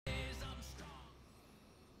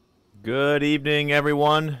Good evening,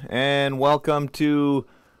 everyone, and welcome to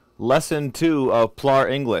Lesson 2 of PLAR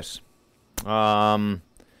English. That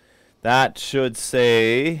should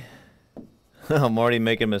say... I'm already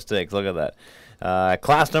making mistakes. Look at that.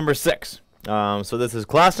 Class number 6. So this is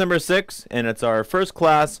class number 6, and it's our first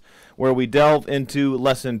class where we delve into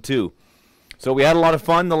Lesson 2. So we had a lot of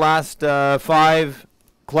fun the last 5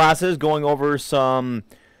 classes going over some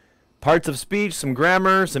parts of speech, some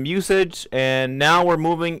grammar, some usage, and now we're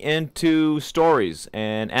moving into stories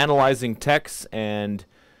and analyzing texts and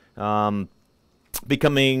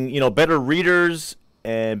becoming, better readers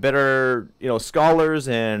and better, scholars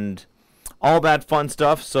and all that fun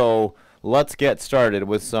stuff. So let's get started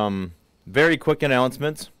with some very quick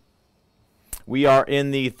announcements. We are in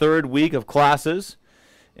the 3rd week of classes.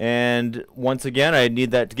 And once again, I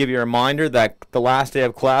need to give you a reminder that the last day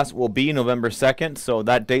of class will be November 2nd, so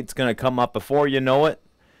that date's going to come up before you know it.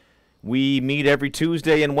 We meet every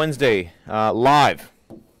Tuesday and Wednesday live.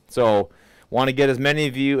 So want to get as many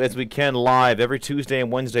of you as we can live every Tuesday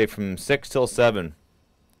and Wednesday from 6 till 7.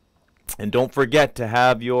 And don't forget to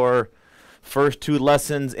have your first 2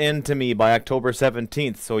 lessons in to me by October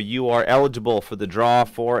 17th, so you are eligible for the draw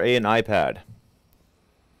for an iPad.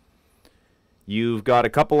 You've got a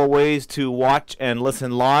couple of ways to watch and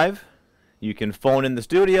listen live. You can phone in the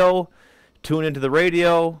studio, tune into the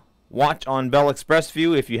radio, watch on Bell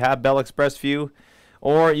ExpressVu if you have Bell ExpressVu,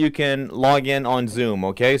 or you can log in on Zoom,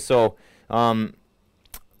 okay? So I'm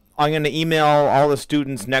going to email all the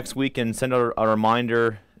students next week and send out a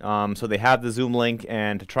reminder so they have the Zoom link,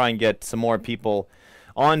 and to try and get some more people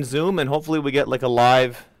on Zoom, and hopefully we get like a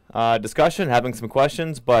live discussion, having some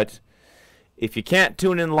questions. But if you can't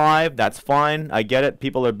tune in live, that's fine. I get it.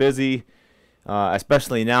 People are busy,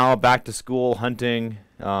 especially now, back to school, hunting,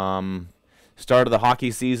 start of the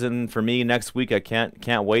hockey season for me next week. I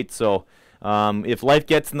can't wait. So if life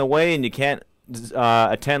gets in the way and you can't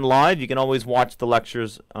attend live, you can always watch the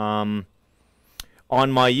lectures on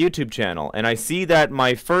my YouTube channel. And I see that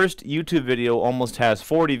my first YouTube video almost has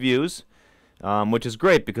 40 views, which is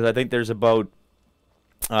great because I think there's about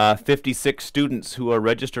 56 students who are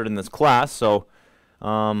registered in this class, so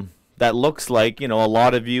that looks like a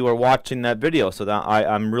lot of you are watching that video. So that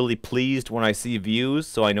I'm really pleased when I see views,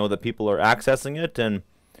 so I know that people are accessing it, and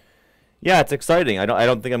yeah, it's exciting. I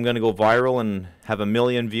don't think I'm going to go viral and have 1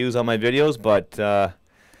 million views on my videos, but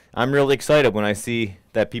I'm really excited when I see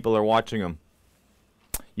that people are watching them.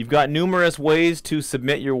 You've got numerous ways to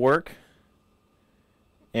submit your work.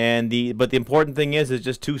 But the important thing is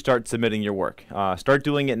just to start submitting your work. Start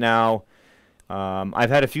doing it now. I've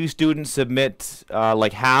had a few students submit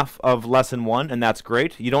like half of lesson 1, and that's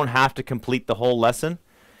great. You don't have to complete the whole lesson.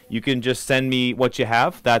 You can just send me what you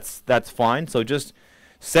have. That's fine. So just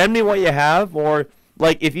send me what you have, or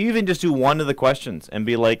like if you even just do one of the questions and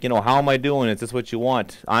be like, how am I doing? Is this what you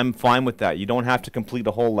want? I'm fine with that. You don't have to complete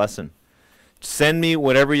a whole lesson. Send me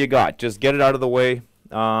whatever you got. Just get it out of the way.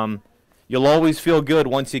 You'll always feel good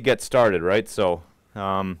once you get started, right? So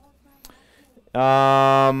you've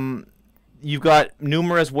got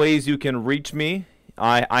numerous ways you can reach me.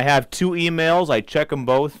 I have 2 emails. I check them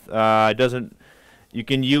both. You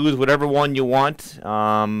can use whatever one you want.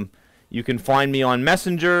 You can find me on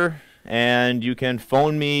Messenger, and you can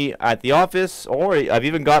phone me at the office, or I've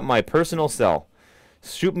even got my personal cell.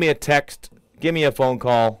 Shoot me a text. Give me a phone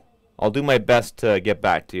call. I'll do my best to get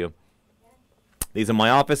back to you. These are my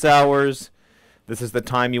office hours. This is the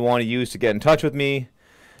time you want to use to get in touch with me.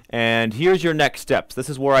 And here's your next steps. This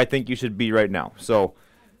is where I think you should be right now. So,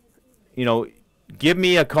 give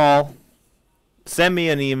me a call. Send me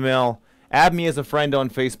an email. Add me as a friend on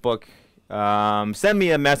Facebook. Send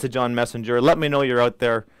me a message on Messenger. Let me know you're out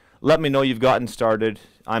there. Let me know you've gotten started.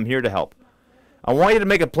 I'm here to help. I want you to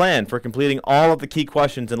make a plan for completing all of the key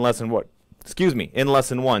questions in lesson 1. In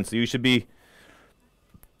lesson 1. So you should be,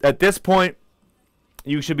 at this point,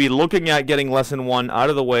 you should be looking at getting lesson 1 out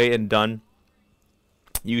of the way and done.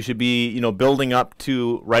 You should be, building up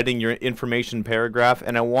to writing your information paragraph,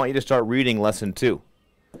 and I want you to start reading lesson 2.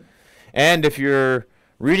 And if you're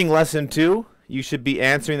reading lesson 2, you should be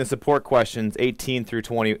answering the support questions 18 through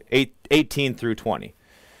 20.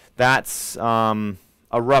 That's a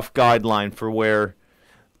rough guideline for where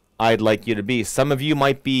I'd like you to be. Some of you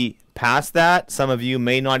might be past that. Some of you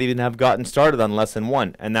may not even have gotten started on lesson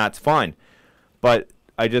 1, and that's fine. But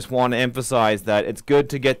I just want to emphasize that it's good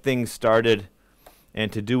to get things started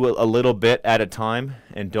and to do a little bit at a time,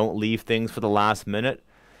 and don't leave things for the last minute.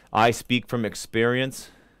 I speak from experience.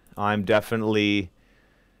 I'm definitely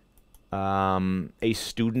a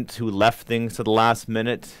student who left things to the last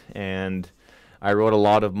minute, and I wrote a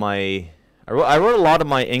lot of my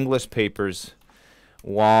English papers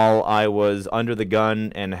while I was under the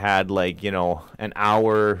gun and had, like, you know, an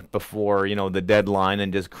hour before, you know, the deadline,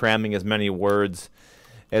 and just cramming as many words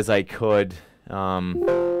as I could. You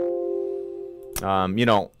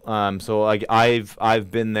know, so like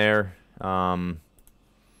I've been there.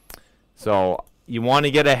 So you want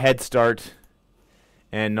to get a head start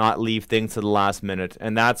and not leave things to the last minute,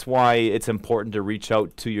 and that's why it's important to reach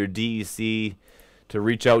out to your DEC, to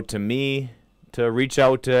reach out to me, to reach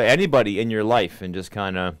out to anybody in your life, and just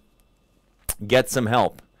kind of get some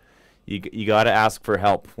help. You got to ask for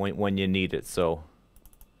help when you need it. So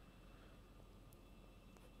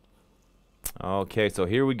okay, so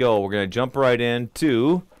here we go. We're going to jump right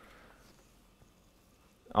into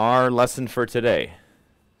our lesson for today.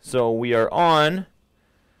 So we are on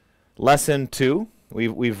lesson 2.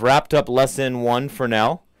 We've wrapped up lesson 1 for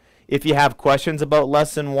now. If you have questions about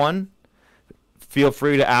lesson 1, feel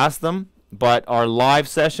free to ask them. But our live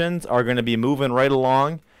sessions are going to be moving right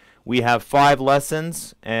along. We have 5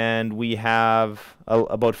 lessons, and we have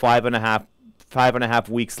about 5.5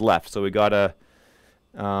 weeks left. So we gotta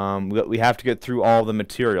we have to get through all the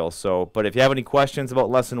material. So, but if you have any questions about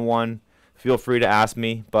lesson 1, feel free to ask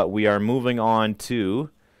me. But we are moving on to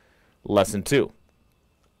lesson 2.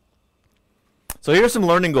 So here's some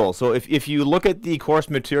learning goals. So if you look at the course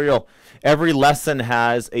material, every lesson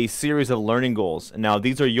has a series of learning goals. Now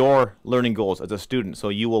these are your learning goals as a student. So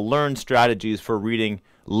you will learn strategies for reading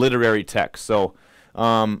literary text. So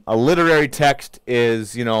a literary text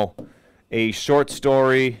is, you know, a short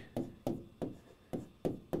story,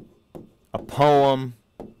 a poem,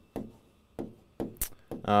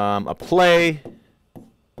 a play,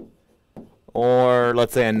 or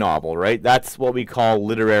let's say a novel, right? That's what we call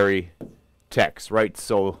literary text, right?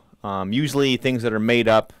 So usually things that are made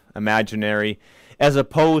up, imaginary, as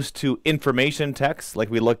opposed to information text like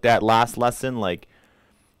we looked at last lesson, like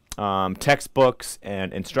textbooks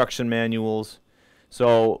and instruction manuals.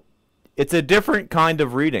 So it's a different kind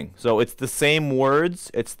of reading. So it's the same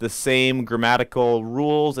words, it's the same grammatical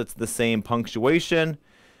rules, it's the same punctuation,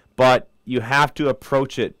 but you have to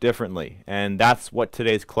approach it differently, and that's what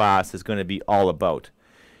today's class is going to be all about.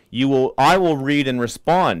 I will read and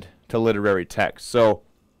respond to literary text. So,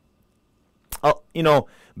 you know,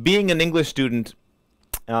 being an English student,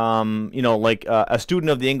 you know, like a student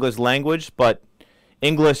of the English language, but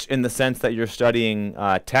English in the sense that you're studying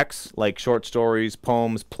texts like short stories,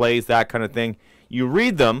 poems, plays, that kind of thing. You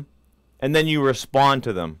read them, and then you respond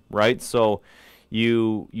to them, right? So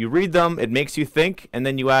you read them, it makes you think, and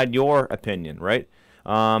then you add your opinion, right?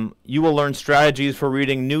 You will learn strategies for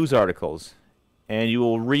reading news articles, and you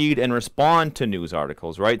will read and respond to news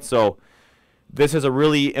articles, right? So this is a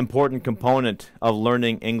really important component of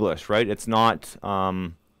learning English, right? It's not,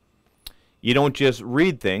 you don't just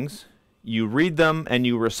read things, you read them and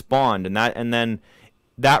you respond, and then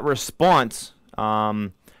that response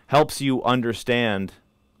helps you understand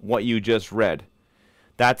what you just read.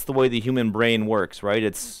 That's the way the human brain works,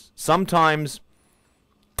 right? Sometimes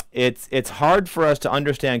it's hard for us to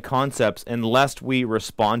understand concepts unless we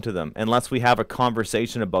respond to them, unless we have a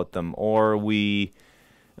conversation about them, or we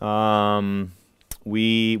write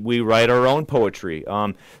our own poetry.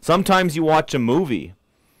 Sometimes you watch a movie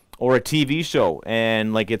or a TV show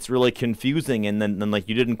and like it's really confusing, and then like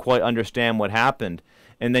you didn't quite understand what happened,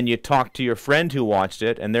 and then you talk to your friend who watched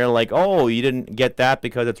it, and they're like, "Oh, you didn't get that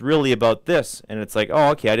because it's really about this," and it's like, "Oh,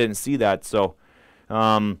 okay, I didn't see that." So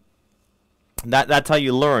that's how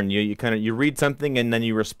you learn. You read something and then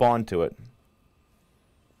you respond to it.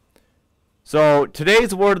 So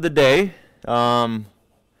today's word of the day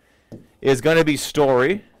is going to be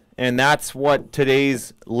story, and that's what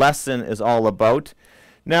today's lesson is all about.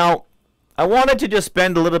 Now, I wanted to just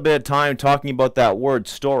spend a little bit of time talking about that word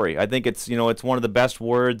story. I think it's, you know, it's one of the best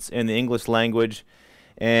words in the English language,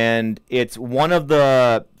 and it's one of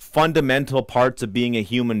the fundamental parts of being a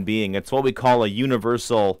human being. It's what we call a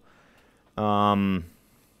universal, I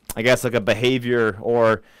guess, like a behavior,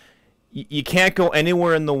 or you can't go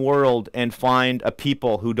anywhere in the world and find a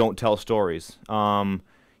people who don't tell stories.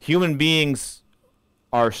 Human beings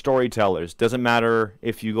are storytellers. Doesn't matter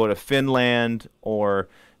if you go to Finland or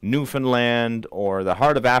Newfoundland or the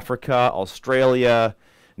heart of Africa, Australia,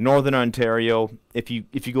 Northern Ontario. If you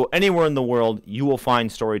go anywhere in the world, you will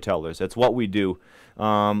find storytellers. That's what we do.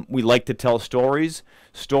 We like to tell stories.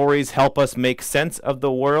 Stories help us make sense of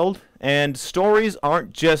the world, and stories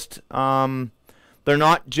aren't just they're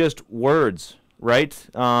not just words, right?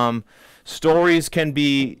 Stories can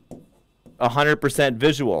be 100%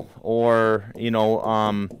 visual, or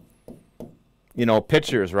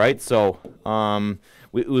pictures, right? So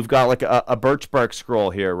we've got like a birch bark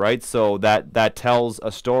scroll here, right? So that tells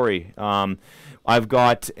a story. I've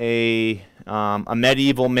got a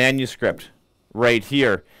medieval manuscript right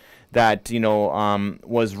here that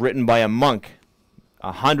was written by a monk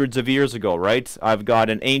hundreds of years ago, right? I've got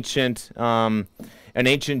an ancient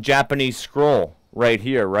Japanese scroll right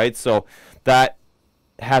here, right? So that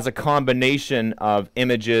has a combination of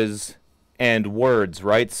images and words,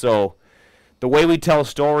 right? So the way we tell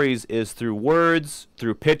stories is through words,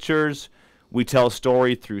 through pictures. We tell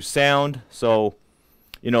story through sound. So,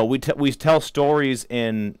 we tell stories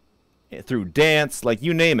through dance, like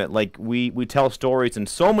you name it. Like we tell stories in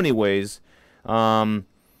so many ways. And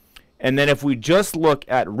then if we just look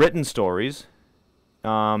at written stories,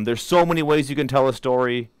 there's so many ways you can tell a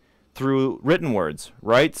story through written words,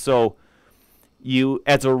 right? So you,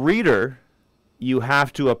 as a reader, you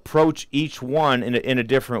have to approach each one in a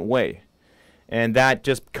different way. And that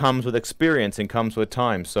just comes with experience and comes with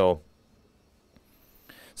time. So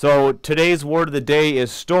today's word of the day is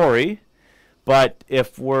story, but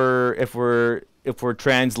if we're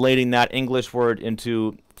translating that English word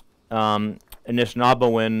into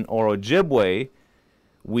Anishinaabewin or Ojibwe,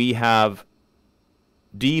 we have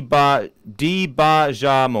Dibajamoin,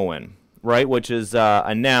 right, which is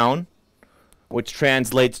a noun, which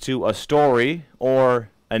translates to a story or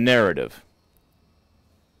a narrative.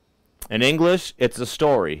 In English, it's a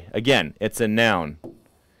story. Again, it's a noun.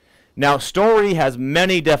 Now, story has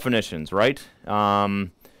many definitions, right? But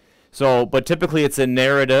typically it's a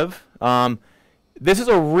narrative. This is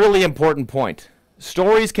a really important point.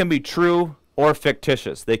 Stories can be true or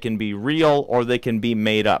fictitious. They can be real or they can be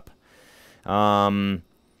made up. And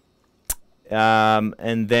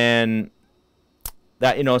then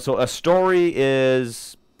that, so a story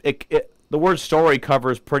is the word story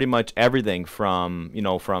covers pretty much everything from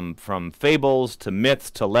fables to myths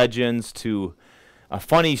to legends to a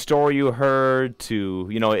funny story you heard to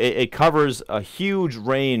it covers a huge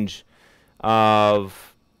range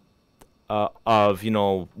of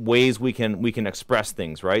ways we can express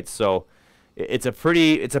things, right? So it's a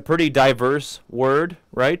pretty diverse word,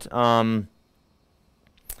 right? And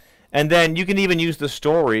then you can even use the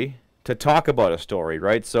story to talk about a story,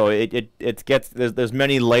 right? So there's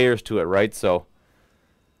many layers to it, right? So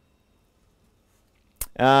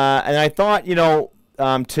and I thought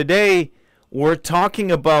today we're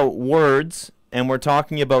talking about words and we're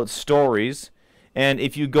talking about stories, and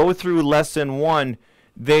if you go through lesson 1,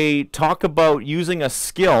 they talk about using a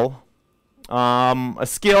skill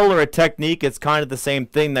or a technique. It's kind of the same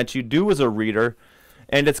thing that you do as a reader,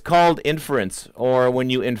 and it's called inference, or when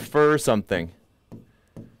you infer something.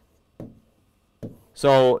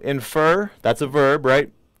 So infer, that's a verb,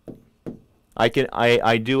 right? I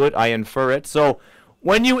do it, I infer it. So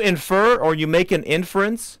when you infer or you make an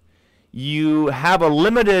inference, you have a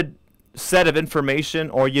limited set of information,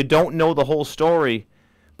 or you don't know the whole story,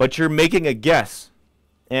 but you're making a guess.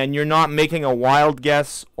 And you're not making a wild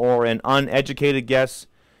guess or an uneducated guess.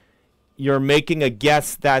 You're making a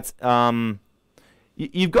guess that's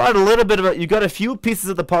you've got a few pieces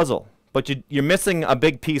of the puzzle, but you're missing a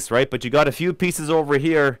big piece, right? But you got a few pieces over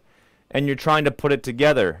here, and you're trying to put it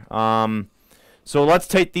together. So let's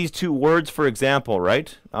take these two words for example,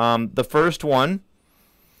 right? The first one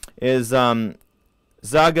is Zaganash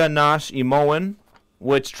Imoen,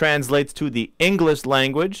 which translates to the English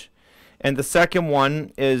language. And the second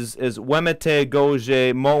one is Wemete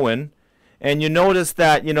Goje Moen. And you notice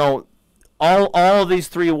that, all of these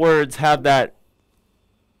three words have that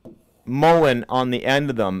Moen on the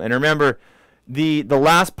end of them. And remember, the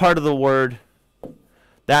last part of the word,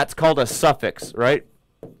 that's called a suffix, right?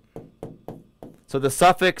 So the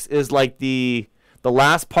suffix is like the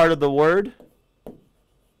last part of the word.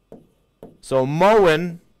 So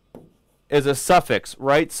Moen is a suffix,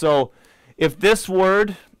 right? So if this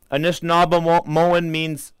word, Anishinaabe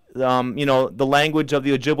means, the language of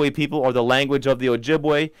the Ojibwe people, or the language of the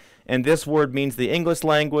Ojibwe, and this word means the English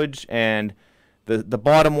language, and the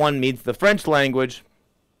bottom one means the French language.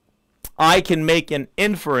 I can make an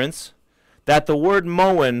inference that the word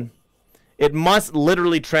Moen, it must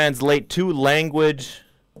literally translate to language.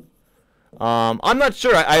 I'm not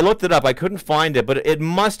sure. I looked it up. I couldn't find it, but it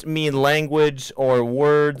must mean language or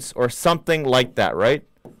words or something like that, right?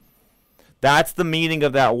 That's the meaning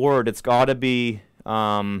of that word. It's got to be,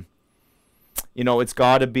 it's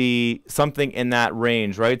got to be something in that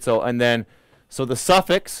range, right? So the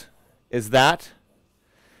suffix is that,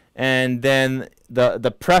 and then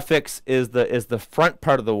the prefix is the front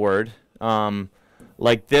part of the word,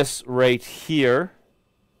 like this right here.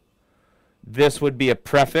 This would be a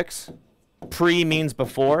prefix. Pre means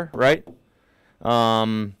before, right?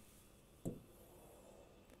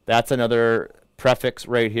 That's another prefix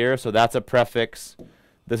right here. So that's a prefix.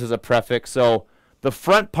 This is a prefix. So the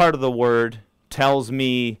front part of the word tells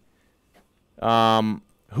me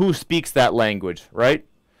who speaks that language, right?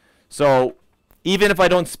 So even if I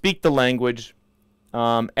don't speak the language,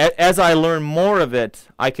 as I learn more of it,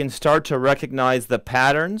 I can start to recognize the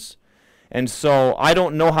patterns. And so I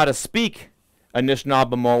don't know how to speak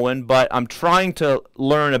Anishinaabemowin, but I'm trying to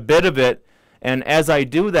learn a bit of it. And as I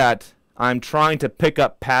do that, I'm trying to pick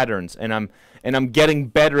up patterns, and I'm getting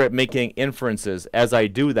better at making inferences as I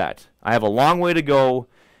do that. I have a long way to go,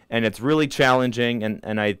 and it's really challenging,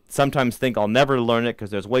 and I sometimes think I'll never learn it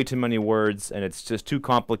because there's way too many words and it's just too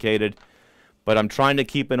complicated. But I'm trying to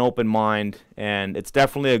keep an open mind, and it's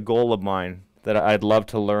definitely a goal of mine that I'd love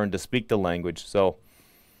to learn to speak the language. So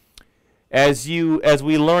as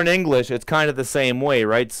we learn English, it's kind of the same way,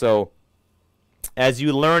 right? So as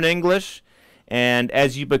you learn English and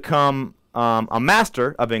as you become a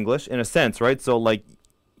master of English, in a sense, right? So like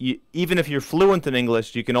even if you're fluent in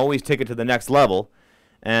English, you can always take it to the next level.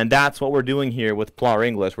 And that's what we're doing here with PLAR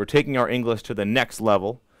English. We're taking our English to the next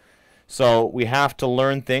level. So we have to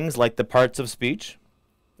learn things like the parts of speech,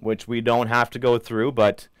 which we don't have to go through,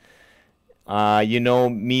 but you know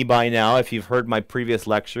me by now. If you've heard my previous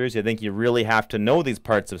lectures, I think you really have to know these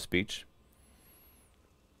parts of speech.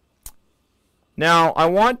 Now, I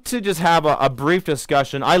want to just have a brief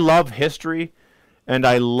discussion. I love history, and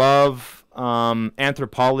I love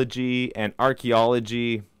anthropology and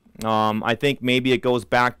archaeology. I think maybe it goes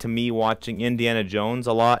back to me watching Indiana Jones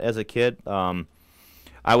a lot as a kid.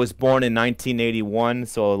 I was born in 1981,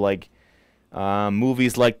 so like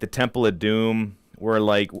movies like The Temple of Doom were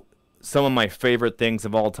like some of my favorite things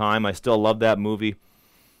of all time. I still love that movie.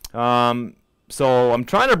 So I'm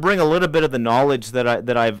trying to bring a little bit of the knowledge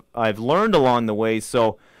that I've learned along the way.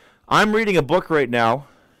 So I'm reading a book right now,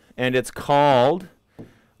 and it's called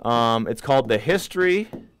The History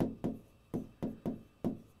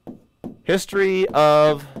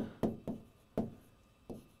of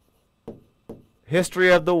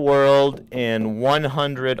the World in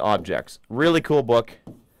 100 Objects. Really cool book.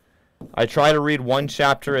 I try to read one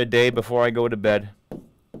chapter a day before I go to bed.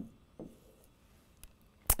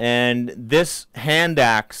 And this hand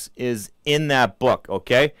axe is in that book,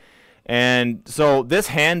 okay? And so this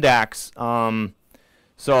hand axe,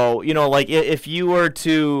 so you know, like if you were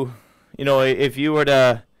to, you know, if you were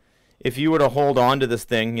to hold on to this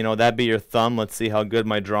thing, you know, that'd be your thumb. Let's see how good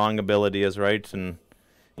my drawing ability is, right? And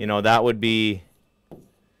you know, that would be,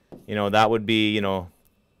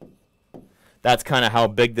 that's kind of how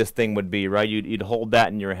big this thing would be, right? You'd hold that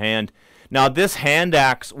in your hand. Now, this hand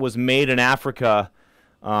axe was made in Africa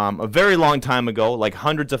a very long time ago, like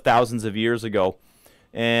hundreds of thousands of years ago,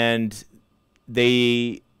 and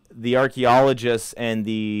the archaeologists and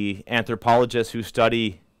the anthropologists who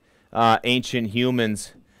study ancient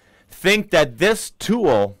humans think that this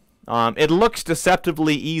tool, it looks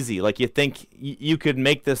deceptively easy. Like you think you could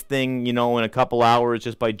make this thing, you know, in a couple hours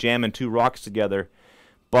just by jamming two rocks together.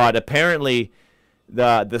 But apparently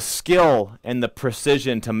the skill and the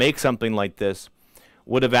precision to make something like this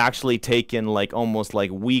would have actually taken like almost like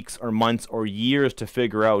weeks or months or years to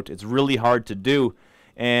figure out. It's really hard to do,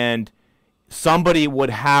 and somebody would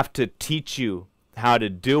have to teach you how to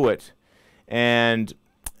do it. And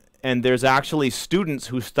there's actually students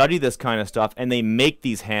who study this kind of stuff, and they make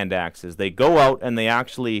these hand axes. They go out and they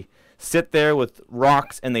actually sit there with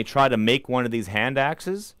rocks and they try to make one of these hand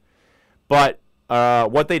axes. But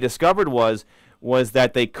what they discovered was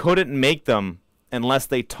that they couldn't make them unless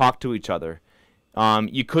they talked to each other.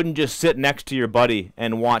 You couldn't just sit next to your buddy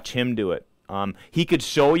and watch him do it. He could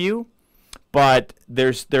show you, but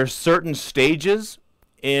there's certain stages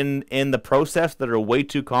in the process that are way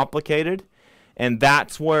too complicated, and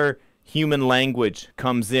that's where human language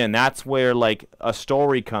comes in. That's where like a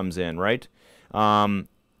story comes in, right?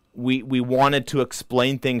 We wanted to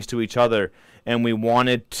explain things to each other, and we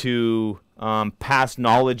wanted to pass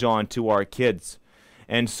knowledge on to our kids.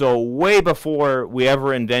 And so way before we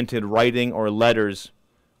ever invented writing or letters,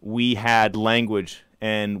 we had language,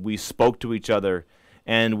 and we spoke to each other,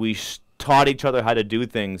 and we taught each other how to do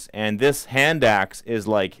things. And this hand axe is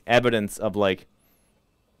like evidence of like,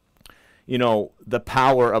 you know, the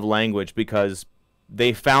power of language, because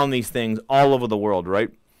they found these things all over the world, right?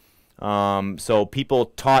 So people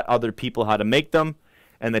taught other people how to make them,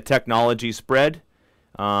 and the technology spread.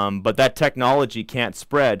 But that technology can't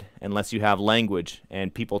spread unless you have language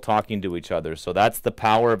and people talking to each other. So that's the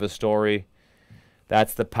power of a story.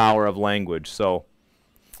 That's the power of language. So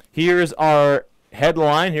here's our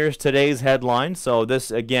headline. Here's today's headline. So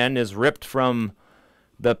this, again, is ripped from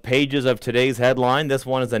the pages of today's headline. This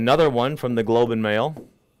one is another one from the Globe and Mail.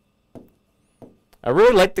 I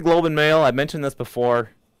really like the Globe and Mail. I mentioned this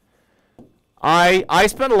before. I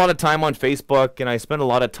spend a lot of time on Facebook, and I spend a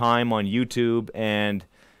lot of time on YouTube, and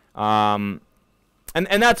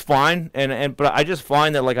that's fine. But I just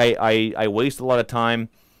find that like I waste a lot of time,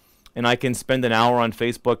 and I can spend an hour on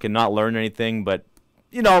Facebook and not learn anything. But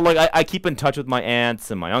you know, like I keep in touch with my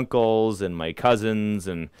aunts and my uncles and my cousins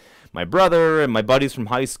and my brother and my buddies from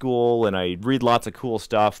high school, and I read lots of cool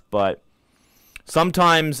stuff. But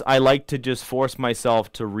sometimes I like to just force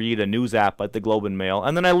myself to read a news app like the Globe and Mail,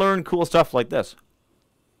 and then I learn cool stuff like this.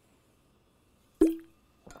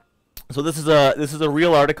 So this is a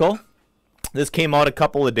real article. This came out a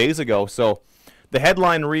couple of days ago. So the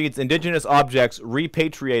headline reads, Indigenous objects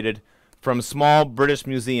repatriated from small British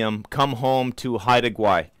museum come home to Haida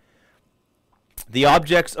Gwaii. The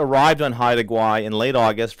objects arrived on Haida Gwaii in late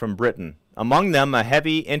August from Britain. Among them, a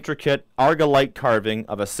heavy, intricate argillite carving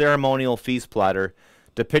of a ceremonial feast platter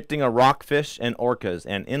depicting a rockfish and orcas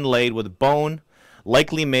and inlaid with bone,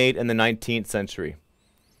 likely made in the 19th century.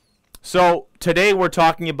 So today we're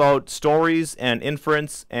talking about stories and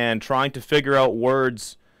inference and trying to figure out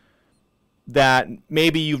words that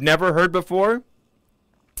maybe you've never heard before,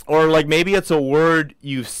 or like maybe it's a word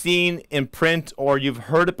you've seen in print or you've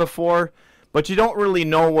heard it before, but you don't really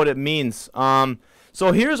know what it means.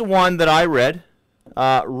 So here's one that I read,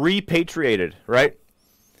 repatriated, right?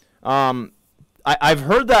 I've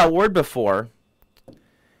heard that word before,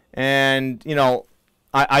 and you know,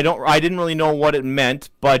 I didn't really know what it meant,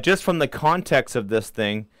 but just from the context of this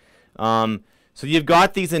thing, so you've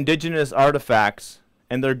got these indigenous artifacts,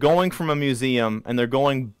 and they're going from a museum, and they're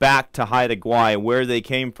going back to Haida Gwaii, where they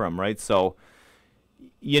came from, right? So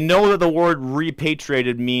you know that the word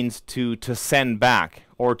repatriated means to send back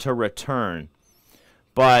or to return.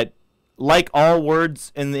 But like all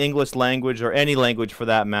words in the English language, or any language for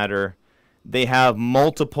that matter, they have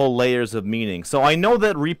multiple layers of meaning. So I know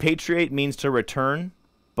that repatriate means to return,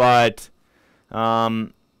 but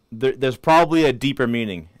there's probably a deeper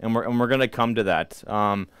meaning, and we're going to come to that.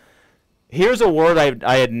 Here's a word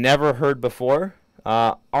I had never heard before,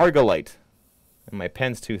 argillite. And my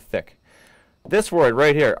pen's too thick. This word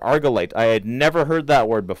right here, argillite, I had never heard that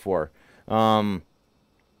word before. But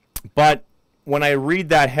when I read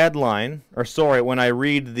that headline, or sorry, when I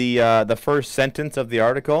read the first sentence of the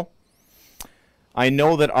article, I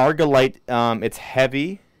know that argillite, it's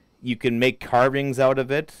heavy. You can make carvings out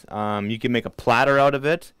of it. You can make a platter out of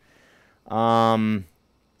it.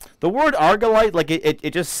 The word argillite, like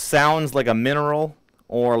it just sounds like a mineral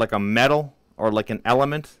or like a metal or like an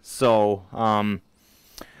element. So I'm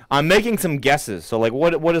making some guesses. So like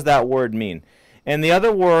what does that word mean? And the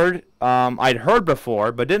other word I'd heard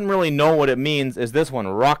before but didn't really know what it means is this one,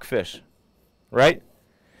 rockfish, right?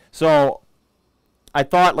 So I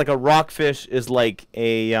thought like a rockfish is like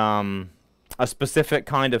a specific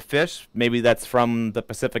kind of fish. Maybe that's from the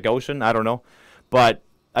Pacific Ocean. I don't know. But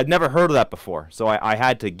I'd never heard of that before, so I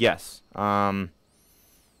had to guess. So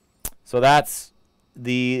that's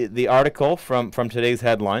the article from today's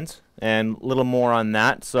headlines, and a little more on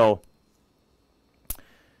that. So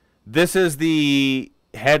this is the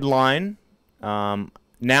headline.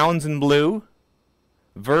 Nouns in blue,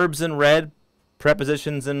 verbs in red, verbs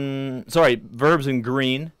in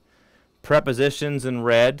green, prepositions in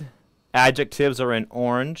red, adjectives are in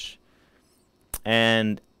orange,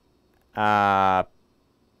 and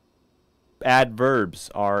adverbs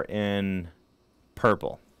are in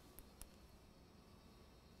purple.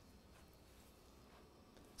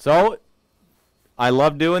 So I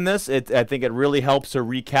love doing this. I think it really helps to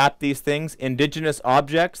recap these things. Indigenous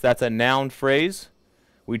objects, that's a noun phrase.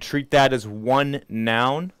 We treat that as one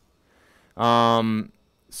noun.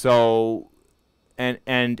 So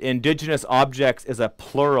indigenous objects is a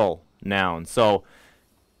plural noun. So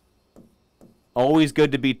always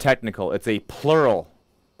good to be technical. It's a plural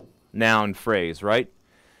noun phrase, right?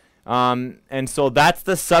 And so that's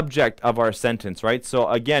the subject of our sentence, right? So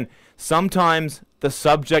again, sometimes the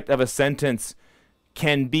subject of a sentence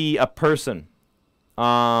can be a person,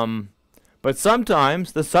 but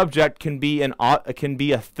sometimes the subject can be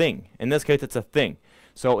a thing. In this case, it's a thing.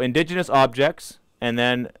 So indigenous objects, and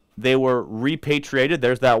then they were repatriated.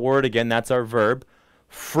 There's that word again. That's our verb.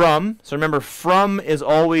 From. So remember, from is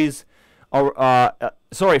always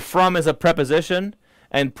from is a preposition,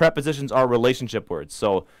 and prepositions are relationship words.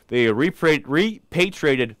 So they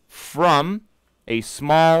repatriated from a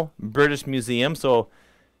small British museum. So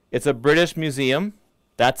it's a British museum.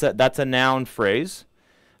 That's a noun phrase.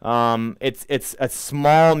 It's a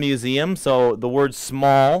small museum. So the word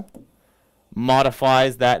small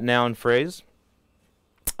modifies that noun phrase.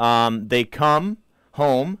 They come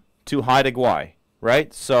home to Haida Gwaii,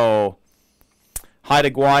 right? So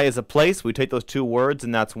Haida Gwaii is a place. We take those two words,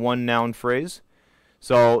 and that's one noun phrase.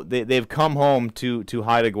 So they've come home to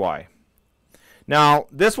Haida Gwaii. Now,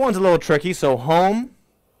 this one's a little tricky. So home.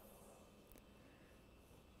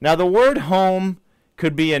 Now, the word home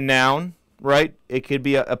could be a noun, right? It could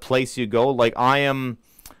be a place you go. Like I am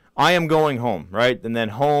going home, right? And then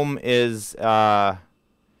home is a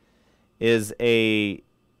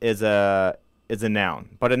noun.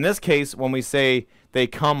 But in this case, when we say they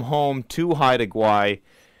come home to Haida Gwaii,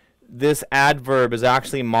 this adverb is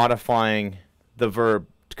actually modifying the verb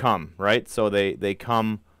come, right? So they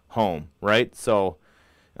come home, right? So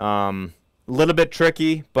a little bit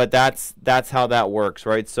tricky, but that's how that works,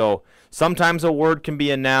 right? So sometimes a word can be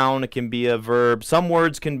a noun, it can be a verb. Some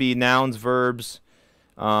words can be nouns, verbs,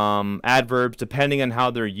 adverbs, depending on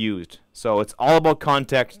how they're used. So it's all about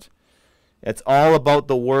context. It's all about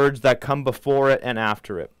the words that come before it and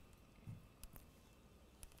after it.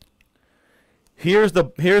 Here's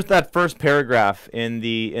that first paragraph in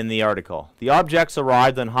the article. The objects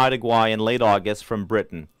arrived on Haida Gwaii in late August from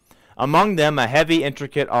Britain. Among them, a heavy,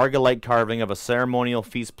 intricate argillite carving of a ceremonial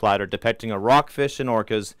feast platter depicting a rockfish and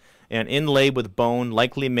orcas and inlaid with bone,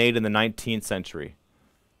 likely made in the 19th century.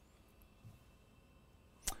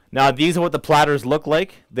 Now, these are what the platters look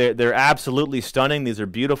like. They're absolutely stunning. These are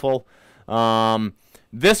beautiful.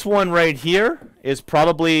 This one right here is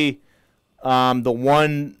probably the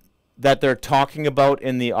one that they're talking about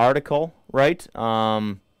in the article, right?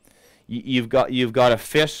 You've got a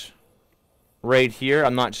fish right here.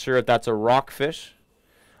 I'm not sure if that's a rockfish.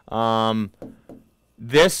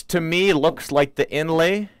 This to me looks like the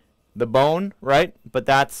inlay, the bone, right? But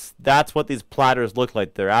that's what these platters look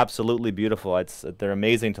like. They're absolutely beautiful. They're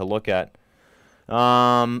amazing to look at.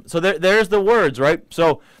 So there's the words, right?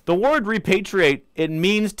 So the word repatriate, it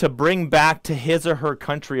means to bring back to his or her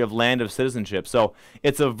country of land of citizenship. So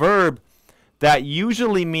it's a verb that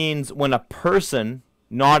usually means when a person,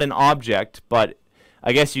 not an object, but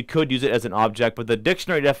I guess you could use it as an object, but the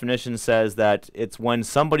dictionary definition says that it's when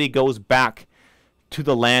somebody goes back to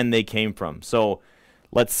the land they came from. So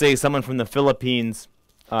let's say someone from the Philippines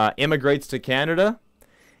immigrates to Canada,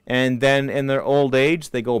 and then in their old age,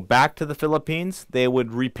 they go back to the Philippines, they would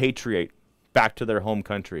repatriate back to their home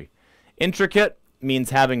country. Intricate means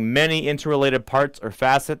having many interrelated parts or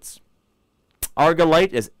facets.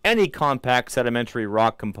 Argillite is any compact sedimentary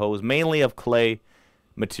rock composed mainly of clay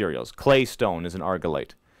materials. Clay stone is an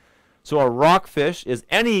argillite. So a rockfish is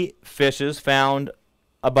any fishes found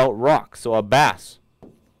about rock. So a bass,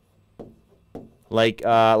 like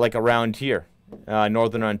around here.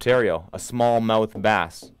 Northern Ontario, a smallmouth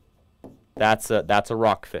bass. That's a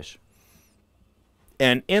rockfish.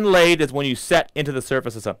 And inlaid is when you set into the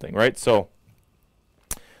surface of something, right? So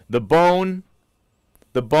the bone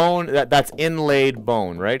that's inlaid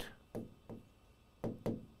bone, right?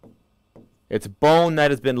 It's bone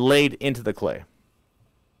that has been laid into the clay.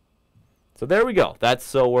 So there we go.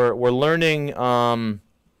 So we're learning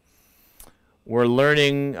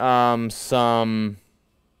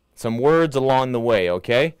some words along the way,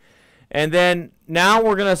 okay? And then now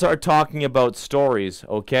we're gonna start talking about stories,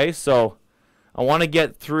 okay? So I want to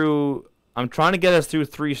get through. I'm trying to get us through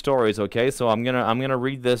 3 stories, okay? So I'm gonna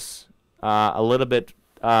read this a little bit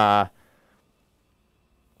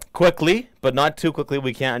quickly, but not too quickly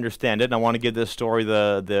we can't understand it. And I want to give this story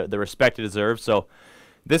the respect it deserves. So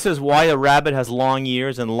this is why a rabbit has long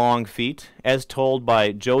ears and long feet, as told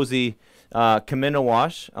by Josie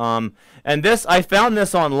Kaminawash. And this, I found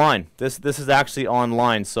this online. This is actually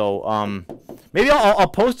online. So maybe I'll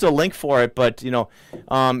post a link for it. But you know,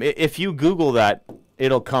 if you Google that,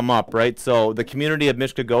 it'll come up, right? So the community of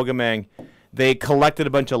Mishkogogomang, they collected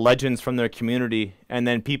a bunch of legends from their community, and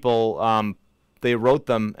then people they wrote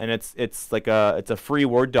them, and it's like it's a free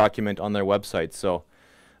Word document on their website. So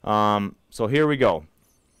so here we go.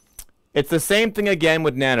 It's the same thing again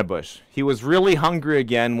with Nanabush. He was really hungry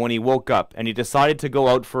again when he woke up, and he decided to go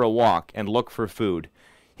out for a walk and look for food.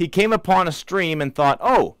 He came upon a stream and thought,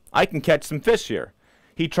 oh, I can catch some fish here.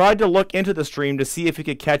 He tried to look into the stream to see if he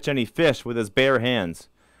could catch any fish with his bare hands.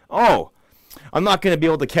 Oh, I'm not going to be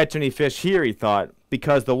able to catch any fish here, he thought,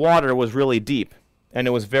 because the water was really deep, and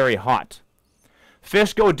it was very hot.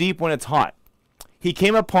 Fish go deep when it's hot. He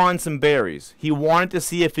came upon some berries. He wanted to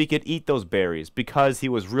see if he could eat those berries because he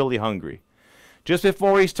was really hungry. Just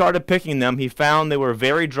before he started picking them, he found they were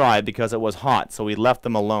very dry because it was hot, so he left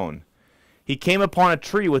them alone. He came upon a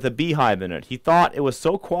tree with a beehive in it. He thought it was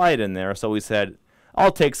so quiet in there, so he said,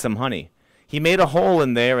 I'll take some honey. He made a hole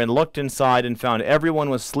in there and looked inside and found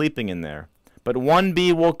everyone was sleeping in there. But one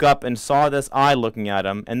bee woke up and saw this eye looking at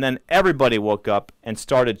him, and then everybody woke up and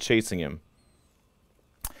started chasing him.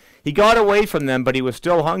 He got away from them, but he was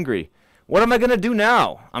still hungry. What am I going to do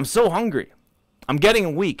now? I'm so hungry. I'm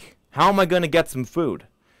getting weak. How am I going to get some food?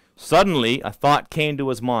 Suddenly, a thought came to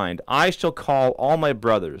his mind. I shall call all my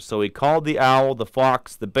brothers. So he called the owl, the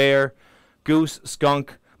fox, the bear, goose,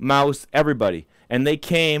 skunk, mouse, everybody. And they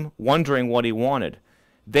came, wondering what he wanted.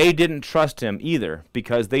 They didn't trust him either,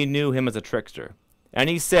 because they knew him as a trickster. And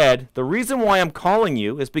he said, the reason why I'm calling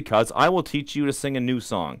you is because I will teach you to sing a new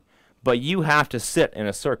song, but you have to sit in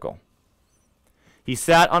a circle. He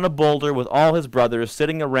sat on a boulder with all his brothers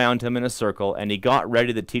sitting around him in a circle, and he got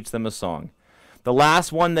ready to teach them a song. The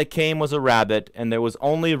last one that came was a rabbit, and there was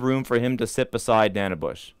only room for him to sit beside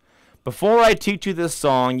Nanabush. Before I teach you this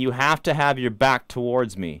song, you have to have your back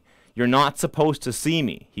towards me. You're not supposed to see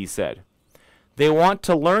me, he said. They want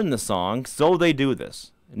to learn the song, so they do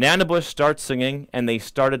this. Nanabush starts singing, and they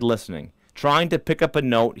started listening, trying to pick up a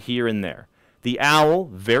note here and there. The owl,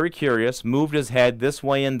 very curious, moved his head this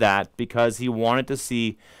way and that because he wanted to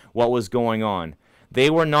see what was going on. They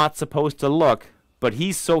were not supposed to look, but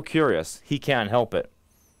he's so curious, he can't help it.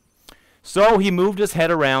 So he moved his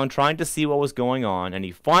head around, trying to see what was going on, and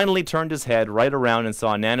he finally turned his head right around and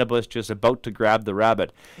saw Nanabush just about to grab the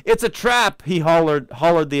rabbit. "It's a trap!" he hollered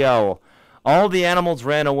the owl. All the animals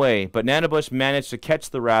ran away, but Nanabush managed to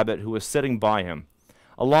catch the rabbit who was sitting by him.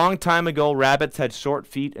 A long time ago, rabbits had short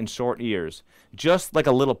feet and short ears, just like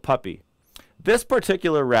a little puppy. This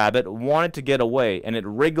particular rabbit wanted to get away, and it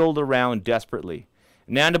wriggled around desperately.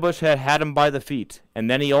 Nanabush had him by the feet, and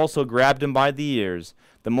then he also grabbed him by the ears.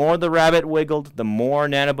 The more the rabbit wiggled, the more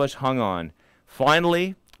Nanabush hung on.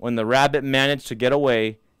 Finally, when the rabbit managed to get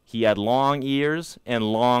away, he had long ears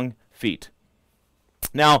and long feet.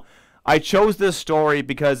 Now, I chose this story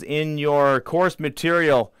because in your course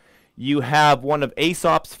material, you have one of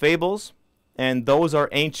Aesop's fables, and those are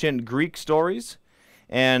ancient Greek stories.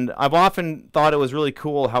 And I've often thought it was really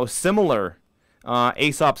cool how similar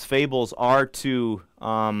Aesop's fables are to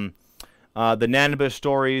the Nanabush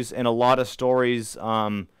stories and a lot of stories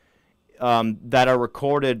that are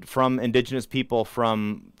recorded from indigenous people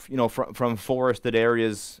from forested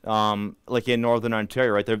areas like in northern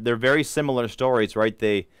Ontario. Right, they're very similar stories. Right,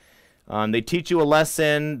 they teach you a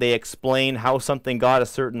lesson. They explain how something got a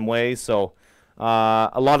certain way. So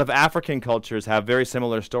a lot of African cultures have very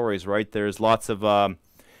similar stories. Right, there's lots of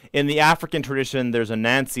in the African tradition. There's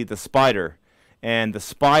Anansi the spider. And the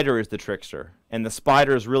spider is the trickster. And the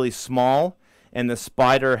spider is really small. And the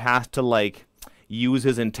spider has to, like, use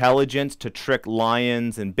his intelligence to trick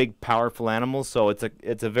lions and big, powerful animals. So it's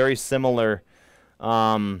a very similar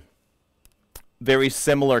kind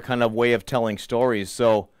of way of telling stories.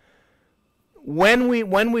 So when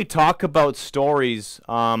we talk about stories,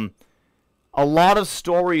 a lot of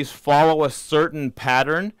stories follow a certain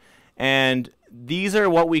pattern. And these are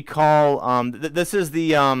what we call, this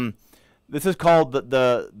is called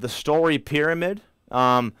the story pyramid.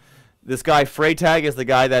 This guy Freytag is the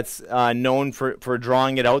guy that's known for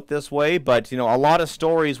drawing it out this way. But a lot of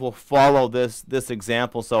stories will follow this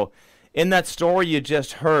example. So in that story you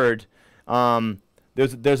just heard,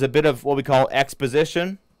 there's a bit of what we call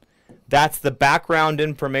exposition. That's the background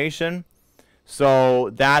information. So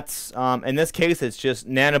that's in this case it's just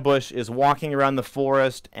Nanabush is walking around the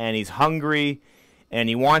forest and he's hungry. And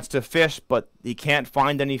he wants to fish, but he can't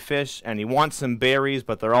find any fish. And he wants some berries,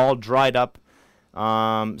 but they're all dried up.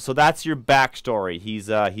 So that's your backstory.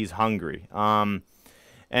 He's hungry.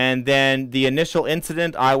 And then the initial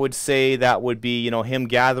incident, I would say that would be him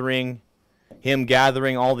gathering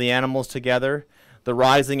all the animals together. The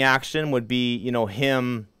rising action would be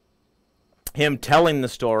him telling the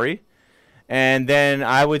story. And then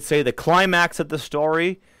I would say the climax of the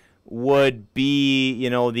story would be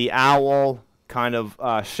the owl kind of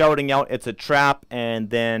shouting out it's a trap, and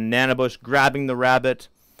then Nanabush grabbing the rabbit,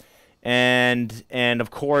 and of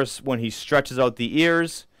course when he stretches out the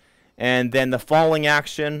ears, and then the falling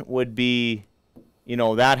action would be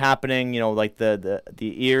that happening, like the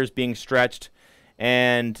ears being stretched,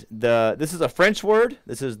 and this is a French word.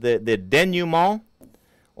 This is the denouement,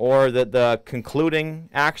 or the concluding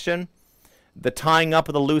action. The tying up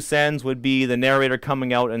of the loose ends would be the narrator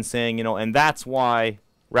coming out and saying and that's why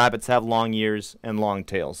rabbits have long ears and long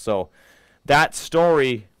tails. So that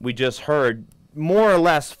story we just heard more or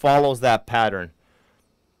less follows that pattern.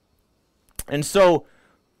 And so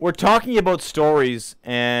we're talking about stories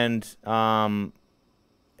and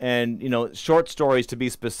short stories to be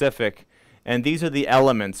specific. And these are the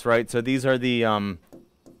elements, right? So these are the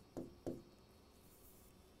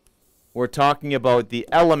we're talking about the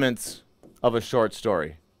elements of a short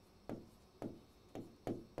story.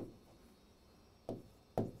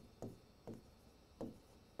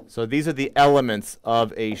 So these are the elements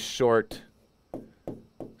of a short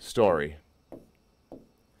story.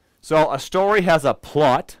 So a story has a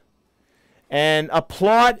plot, and a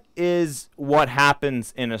plot is what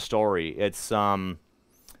happens in a story. It's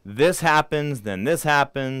this happens, then this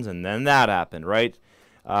happens, and then that happened, right?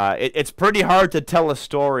 It's pretty hard to tell a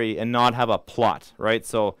story and not have a plot, right?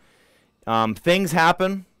 So things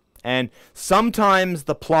happen, and sometimes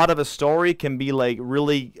the plot of a story can be like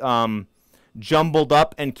really jumbled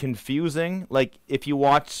up and confusing. Like if you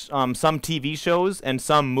watch some TV shows and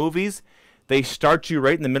some movies, they start you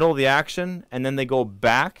right in the middle of the action and then they go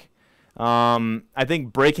back. I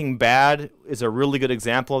think Breaking Bad is a really good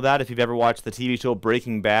example of that. If you've ever watched the TV show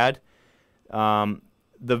Breaking Bad, the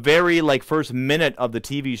very like first minute of the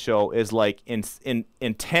TV show is like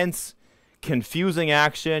intense, confusing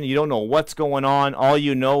action. You don't know what's going on. All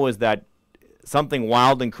you know is that something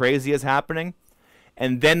wild and crazy is happening.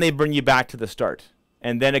 And then they bring you back to the start.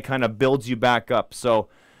 And then it kind of builds you back up. So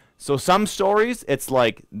some stories, it's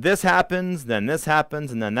like this happens, then this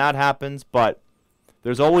happens, and then that happens. But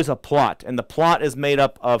there's always a plot. And the plot is made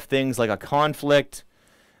up of things like a conflict,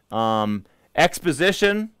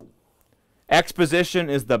 exposition. Exposition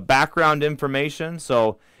is the background information.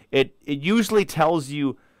 So it usually tells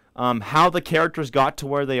you how the characters got to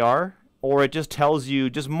where they are. Or it just tells you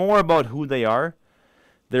just more about who they are.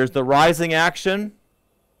 There's the rising action.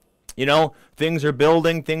 You know, things are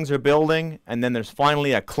building, and then there's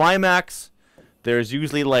finally a climax. There's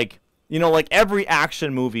usually like, you know, like every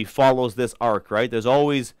action movie follows this arc, right? There's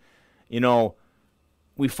always, you know,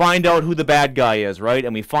 we find out who the bad guy is, right?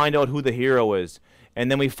 And we find out who the hero is. And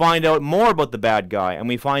then we find out more about the bad guy, and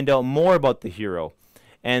we find out more about the hero.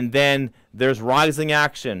 And then there's rising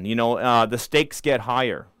action, you know, the stakes get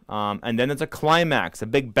higher. And then there's a climax, a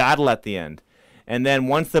big battle at the end. And then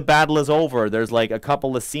once the battle is over, there's like a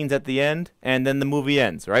couple of scenes at the end, and then the movie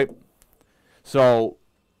ends, right? So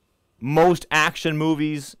most action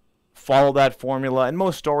movies follow that formula, and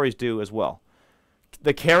most stories do as well.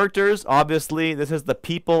 The characters, obviously, this is the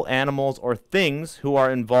people, animals, or things who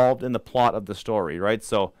are involved in the plot of the story, right?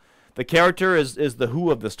 So the character is the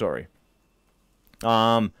who of the story.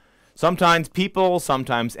 Sometimes people,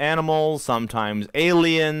 sometimes animals, sometimes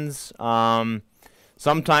aliens,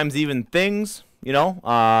 sometimes even things. You know,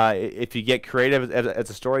 if you get creative as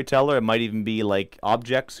a storyteller, it might even be like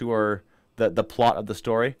objects who are the plot of the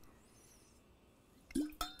story.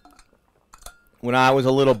 When I was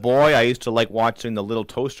a little boy, I used to like watching The Little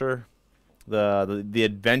Toaster, the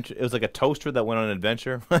adventure. It was like a toaster that went on an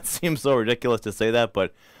adventure. That seems so ridiculous to say that,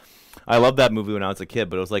 but I loved that movie when I was a kid.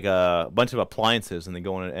 But it was like a bunch of appliances and they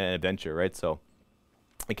go on an adventure, right? So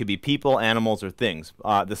it could be people, animals, or things.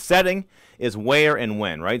 The setting is where and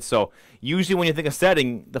when, right? So usually when you think of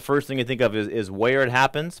setting, the first thing you think of is where it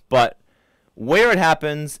happens. But where it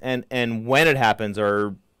happens and when it happens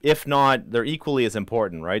are, if not, they're equally as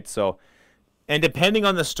important, right? So, and depending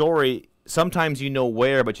on the story, sometimes you know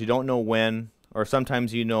where, but you don't know when. Or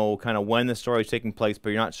sometimes you know kind of when the story is taking place, but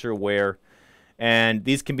you're not sure where. And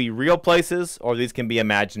these can be real places or these can be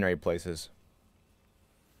imaginary places.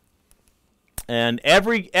 And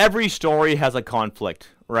every story has a conflict,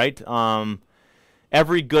 right?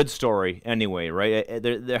 Every good story, anyway, right?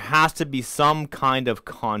 There has to be some kind of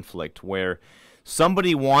conflict where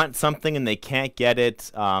somebody wants something and they can't get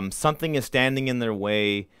it. Something is standing in their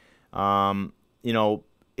way. You know,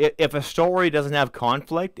 if a story doesn't have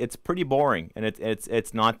conflict, it's pretty boring and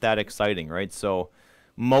it's not that exciting, right? So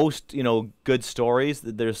most, you know, good stories,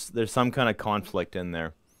 there's some kind of conflict in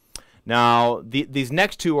there. Now, these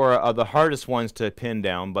next two are the hardest ones to pin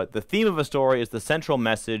down, but the theme of a story is the central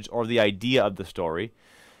message or the idea of the story.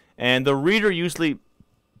 And the reader usually,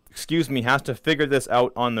 has to figure this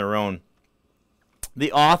out on their own.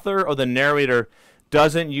 The author or the narrator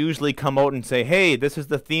doesn't usually come out and say, hey, this is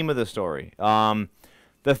the theme of the story. The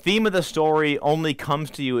theme of the story only comes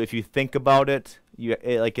to you if you think about it.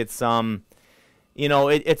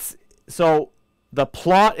 So the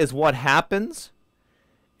plot is what happens.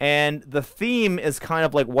 And the theme is kind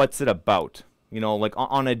of like what's it about, you know, like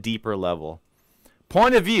on a deeper level.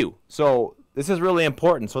 Point of view. So this is really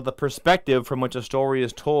important. So the perspective from which a story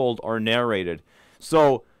is told or narrated.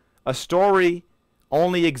 So a story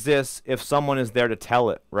only exists if someone is there to tell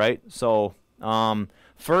it, right? So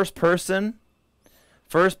first person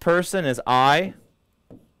is I.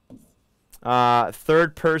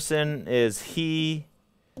 Third person is he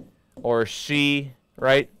or she,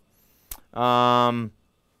 right?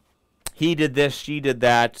 He did this, she did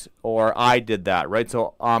that, or I did that, right?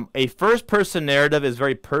 So a first-person narrative is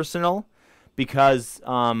very personal because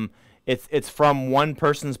it's from one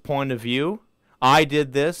person's point of view. I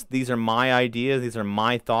did this. These are my ideas. These are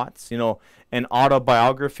my thoughts. You know, an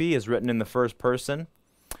autobiography is written in the first person,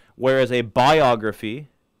 whereas a biography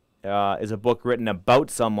is a book written about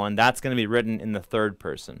someone. That's going to be written in the third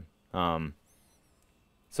person.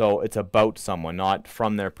 So it's about someone, not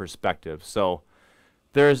from their perspective. So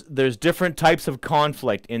there's different types of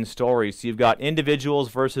conflict in stories. So you've got individuals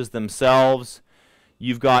versus themselves.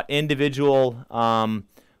 You've got individual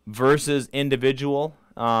versus individual.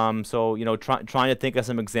 So, you know, trying to think of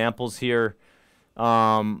some examples here,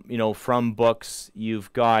 you know, from books.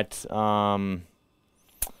 You've got, I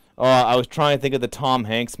was trying to think of the Tom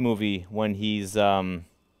Hanks movie when he's, when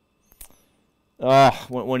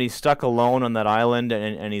he's stuck alone on that island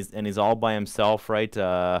and he's all by himself, right?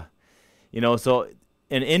 You know, so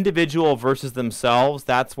an individual versus themselves,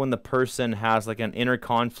 that's when the person has like an inner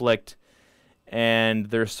conflict and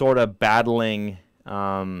they're sort of battling,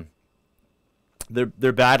 they're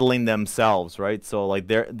battling themselves, right? So like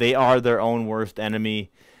they are their own worst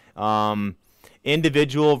enemy.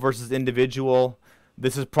 Individual versus individual.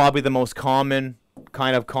 This is probably the most common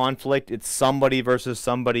kind of conflict. It's somebody versus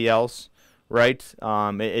somebody else, right?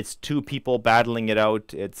 It's two people battling it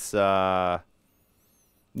out. It's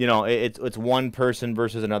you know, it's one person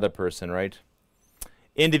versus another person, right?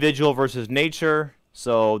 Individual versus nature.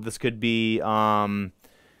 So this could be Into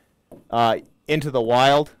the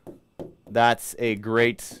Wild. That's a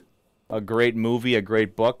great movie, a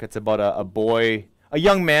great book. It's about a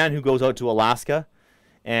young man who goes out to Alaska,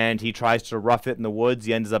 and he tries to rough it in the woods.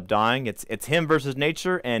 He ends up dying. It's him versus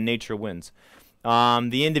nature, and nature wins.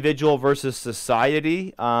 The individual versus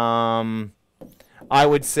society. I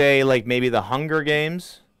would say like maybe the Hunger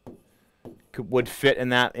Games would fit in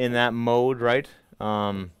that mode, right?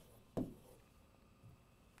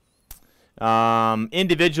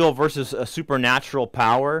 Individual versus a supernatural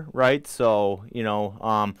power, right? So, you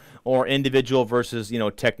know, or individual versus, you know,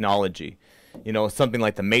 technology. You know, something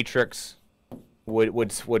like The Matrix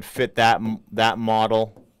would fit that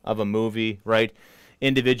model of a movie, right?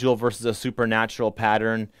 Individual versus a supernatural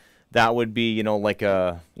pattern. That would be, you know, like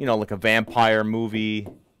a vampire movie,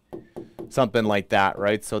 something like that,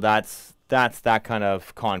 right? So that's that kind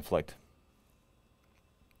of conflict.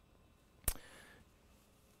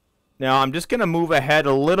 Now, I'm just going to move ahead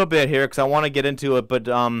a little bit here because I want to get into it. But,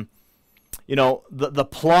 you know, the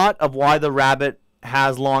plot of why the rabbit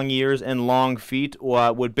has long ears and long feet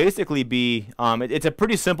would basically be, it's a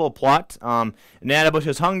pretty simple plot. Nanabush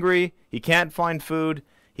is hungry. He can't find food.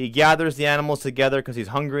 He gathers the animals together because he's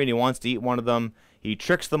hungry and he wants to eat one of them. He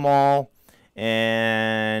tricks them all,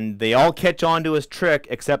 and they all catch on to his trick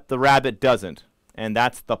except the rabbit doesn't. And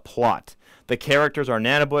that's the plot. The characters are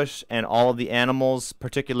Nanabush and all of the animals,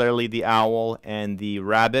 particularly the owl and the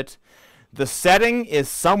rabbit. The setting is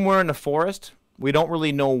somewhere in the forest. We don't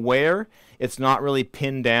really know where. It's not really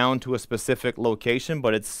pinned down to a specific location,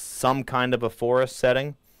 but it's some kind of a forest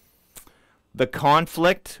setting. The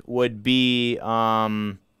conflict would be, you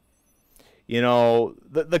know,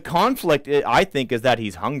 the conflict I think is that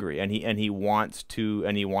he's hungry and he wants to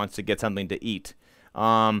get something to eat.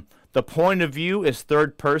 The point of view is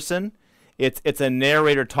third person. It's a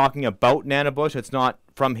narrator talking about Nanabush. It's not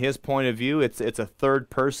from his point of view. It's a third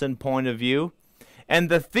person point of view. And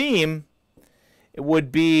the theme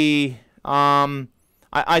would be,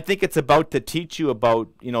 I think it's about to teach you about,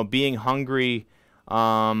 you know, being hungry,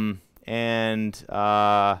 and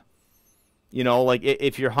you know, like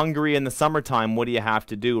if you're hungry in the summertime, what do you have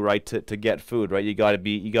to do, right, to get food, right? You gotta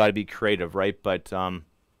be creative, right? But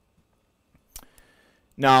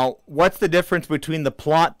now, what's the difference between the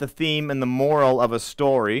plot, the theme, and the moral of a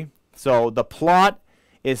story? So the plot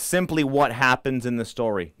is simply what happens in the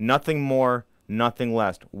story. Nothing more, nothing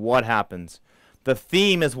less. What happens? The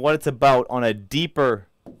theme is what it's about on a deeper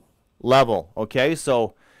level, okay?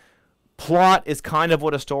 So plot is kind of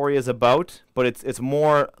what a story is about, but it's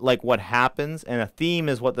more like what happens, and a theme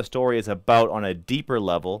is what the story is about on a deeper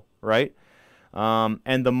level, right?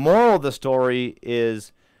 And the moral of the story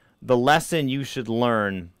is the lesson you should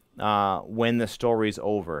learn when the story's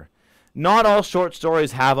over. Not all short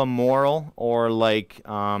stories have a moral or like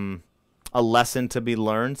a lesson to be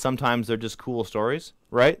learned. Sometimes they're just cool stories,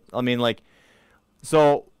 right? I mean, like,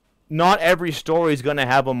 so not every story is going to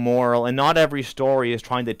have a moral, and not every story is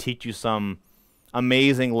trying to teach you some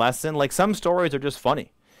amazing lesson. Like, some stories are just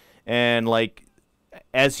funny. And like,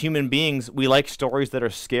 as human beings, we like stories that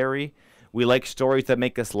are scary. We like stories that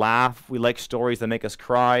make us laugh. We like stories that make us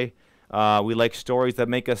cry. We like stories that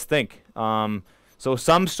make us think. So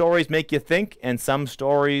some stories make you think, and some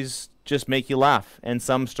stories just make you laugh, and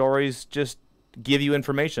some stories just give you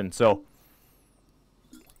information. So,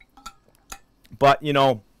 but, you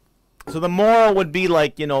know, So the moral would be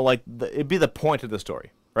like, it'd be the point of the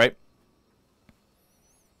story, right?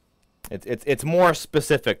 It's more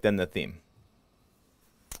specific than the theme.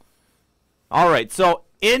 All right, so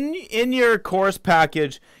in your course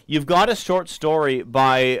package, you've got a short story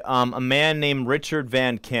by a man named Richard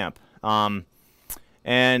Van Camp.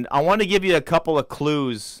 And I want to give you a couple of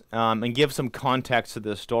clues and give some context to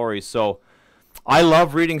this story. So I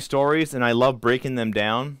love reading stories, and I love breaking them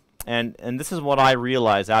down. And this is what I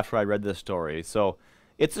realized after I read this story. So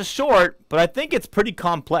it's a short, but I think it's pretty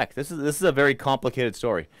complex. This is a very complicated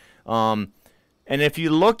story. And if you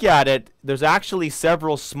look at it, there's actually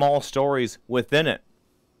several small stories within it.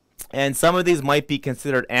 And some of these might be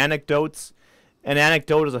considered anecdotes. An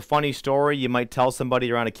anecdote is a funny story you might tell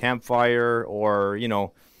somebody around a campfire, or,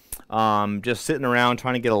 just sitting around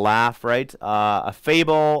trying to get a laugh, right? A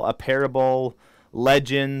fable, a parable,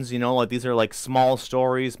 legends, like these are like small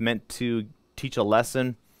stories meant to teach a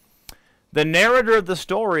lesson. The narrator of the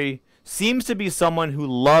story seems to be someone who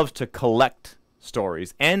loves to collect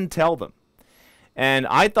stories and tell them. And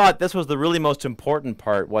I thought this was the really most important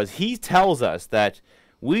part, was he tells us that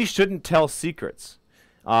we shouldn't tell secrets.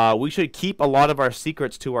 We should keep a lot of our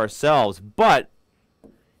secrets to ourselves, but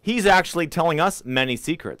he's actually telling us many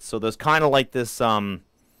secrets. So there's kind of like this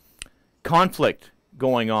conflict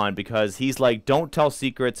going on, because he's like, don't tell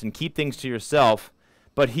secrets and keep things to yourself,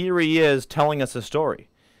 but here he is telling us a story.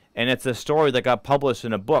 And it's a story that got published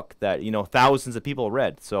in a book that, thousands of people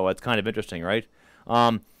read. So it's kind of interesting, right?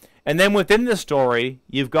 And then within this story,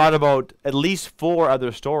 you've got about at least 4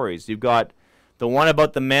 other stories. You've got the one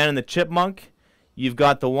about the man and the chipmunk. You've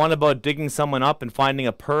got the one about digging someone up and finding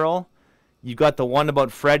a pearl. You've got the one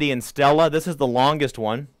about Freddie and Stella. This is the longest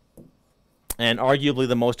one, and arguably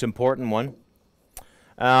the most important one.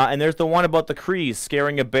 And there's the one about the Crees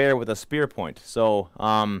scaring a bear with a spear point. So,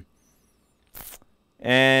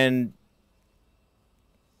 and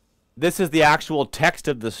this is the actual text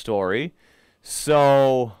of the story.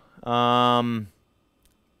 So,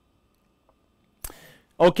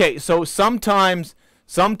 okay, so sometimes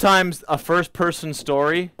a first-person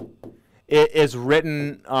story is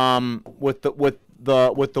written with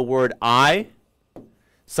the word I.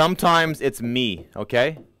 Sometimes it's me.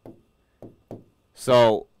 Okay.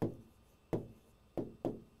 So,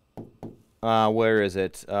 where is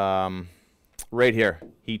it? Right here.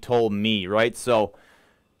 He told me, right? So,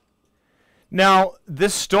 now,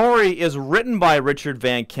 this story is written by Richard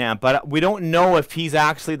Van Camp, but we don't know if he's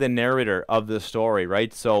actually the narrator of this story,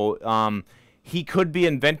 right? So, he could be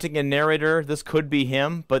inventing a narrator. This could be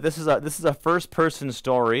him, but this is a first-person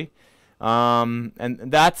story, and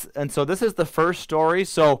so this is the first story.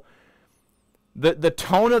 So, the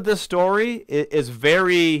tone of this story is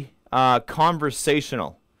very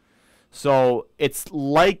conversational. So it's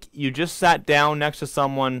like you just sat down next to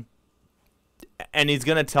someone and he's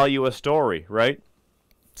going to tell you a story, right?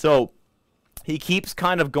 So he keeps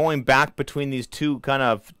kind of going back between these two kind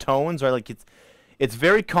of tones, right? Like it's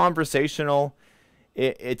very conversational.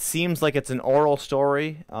 It seems like it's an oral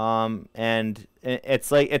story, and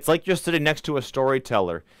it's like you're sitting next to a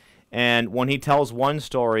storyteller, and when he tells one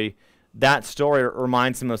story, that story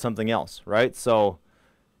reminds him of something else, right? So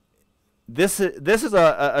this is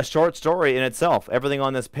a short story in itself, everything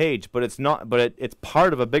on this page, but it's not. But it's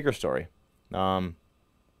part of a bigger story. And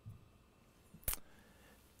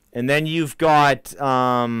then you've got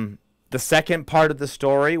the second part of the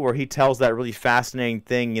story where he tells that really fascinating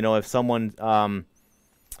thing. If someone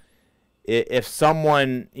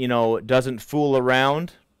doesn't fool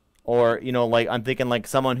around, or like I'm thinking like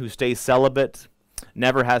someone who stays celibate,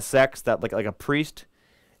 never has sex, that like a priest.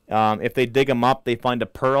 If they dig them up, they find a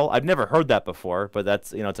pearl. I've never heard that before, but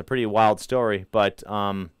that's it's a pretty wild story. But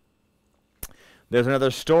there's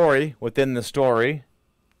another story within the story.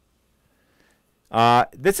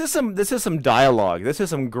 This is some dialogue. This is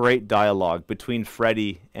some great dialogue between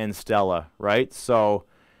Freddie and Stella, right? So,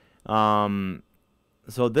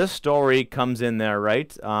 so this story comes in there,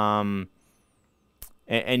 right? And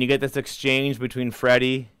you get this exchange between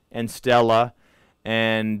Freddie and Stella,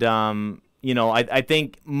 and I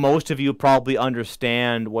think most of you probably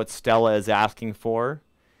understand what Stella is asking for.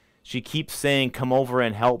 She keeps saying, "Come over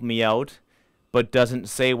and help me out," but doesn't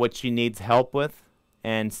say what she needs help with.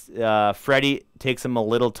 And Freddie takes him a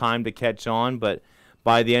little time to catch on, but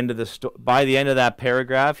by the end of that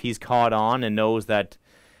paragraph, he's caught on and knows that,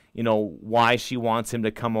 why she wants him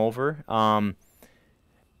to come over.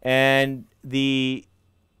 And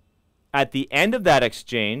at the end of that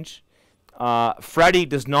exchange, Freddie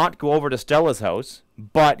does not go over to Stella's house,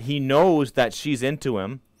 but he knows that she's into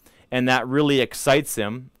him, and that really excites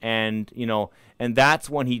him, and and that's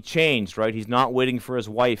when he changed, right? He's not waiting for his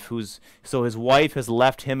wife, so his wife has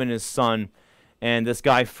left him and his son, and this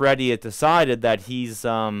guy Freddy has decided that he's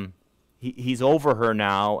over her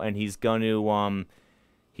now, and he's gonna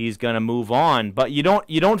move on. But you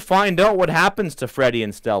don't find out what happens to Freddy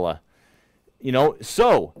and Stella.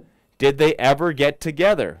 So did they ever get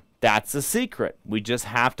together? That's a secret. We just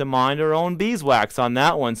have to mind our own beeswax on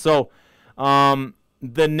that one. So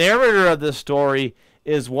the narrator of this story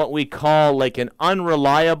is what we call like an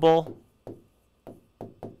unreliable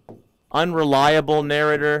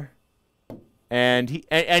narrator, and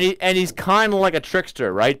he's kind of like a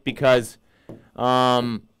trickster, right? Because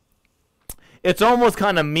it's almost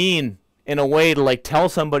kind of mean in a way to like tell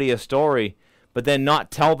somebody a story, but then not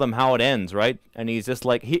tell them how it ends, right? And he's just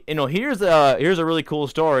like, here's a really cool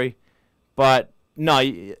story, but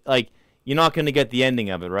no, like you're not going to get the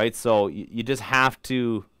ending of it, right? So you just have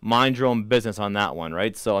to mind your own business on that one,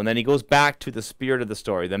 right? So, and then he goes back to the spirit of the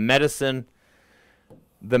story, the medicine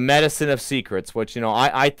of secrets, which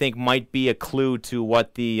I think might be a clue to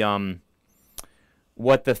what the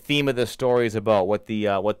theme of the story is about, what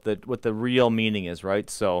the real meaning is, right?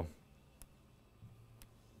 So,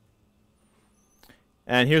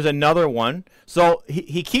 and here's another one. So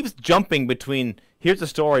he keeps jumping between, here's a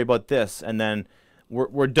story about this, and then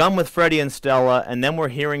we're done with Freddy and Stella, and then we're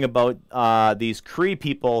hearing about these Cree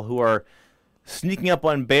people who are sneaking up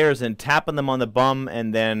on bears and tapping them on the bum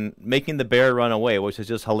and then making the bear run away, which is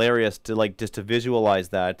just hilarious to visualize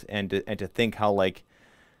that and to think how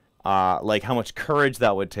how much courage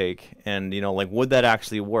that would take, and would that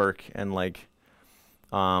actually work, and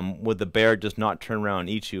would the bear just not turn around and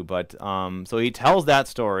eat you? But so he tells that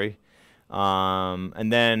story,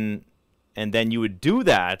 and then you would do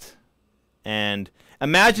that, and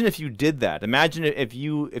imagine if you did that. Imagine if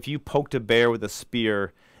you poked a bear with a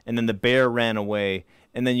spear, and then the bear ran away,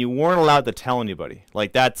 and then you weren't allowed to tell anybody.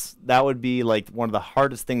 Like that would be like one of the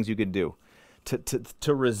hardest things you could do,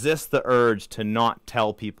 to resist the urge to not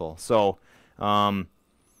tell people. So I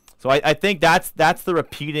think that's the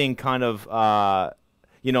repeating kind of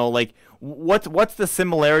what's the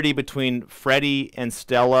similarity between Freddy and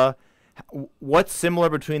Stella? What's similar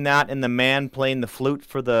between that and the man playing the flute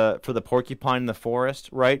for the porcupine in the forest,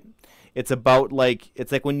 right? It's about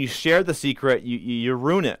it's like when you share the secret, you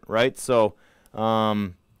ruin it, right? So,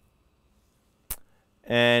 and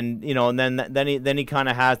and then he kind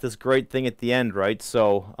of has this great thing at the end, right?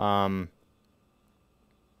 So,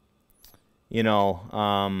 the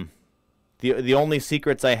only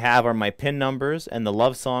secrets I have are my PIN numbers and the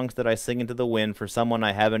love songs that I sing into the wind for someone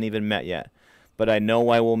I haven't even met yet, but I know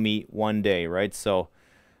I will meet one day, right? So,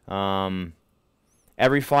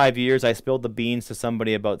 every 5 years I spilled the beans to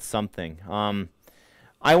somebody about something.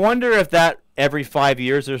 I wonder if that every 5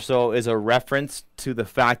 years or so is a reference to the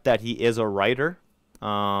fact that he is a writer,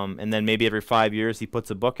 and then maybe every 5 years he puts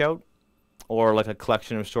a book out, or like a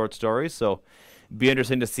collection of short stories. So it'd be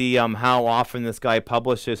interesting to see how often this guy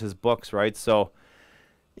publishes his books, right? So,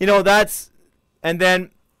 that's, and then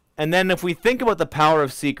if we think about the power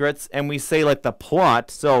of secrets and we say like the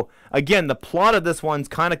plot, so again, the plot of this one's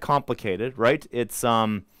kind of complicated, right? It's,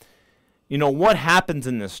 what happens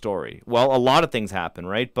in this story? Well, a lot of things happen,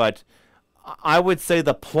 right? But I would say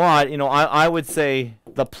the plot, I would say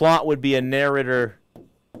the plot would be a narrator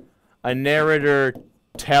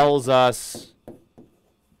tells us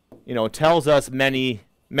many,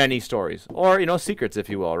 many stories, or, secrets, if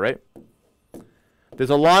you will, right? There's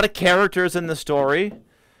a lot of characters in the story.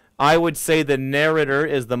 I would say the narrator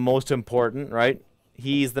is the most important, right?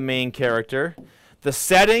 He's the main character. The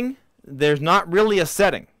setting, there's not really a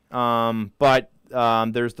setting, but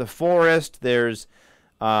there's the forest, there's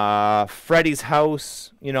Freddy's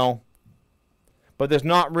house, but there's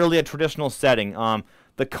not really a traditional setting.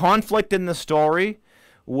 The conflict in the story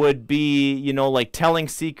would be, like telling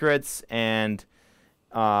secrets and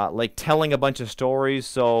like telling a bunch of stories.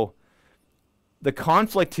 So the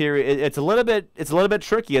conflict here, it's a little bit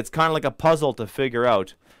tricky. It's kind of like a puzzle to figure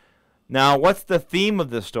out. Now, what's the theme of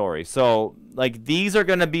the story? So, these are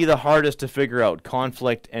going to be the hardest to figure out: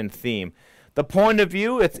 conflict and theme. The point of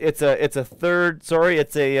view, it's a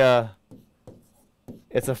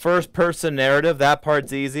first-person narrative. That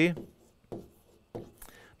part's easy.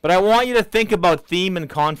 But I want you to think about theme and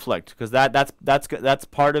conflict, because that's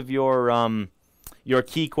part of your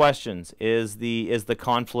key questions. Is the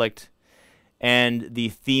conflict and the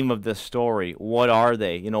theme of the story? What are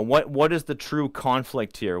they? What is the true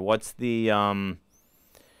conflict here? What's the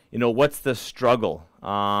what's the struggle?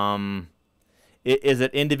 Is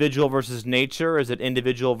it individual versus nature? Is it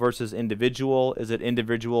individual versus individual? Is it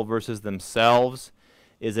individual versus themselves?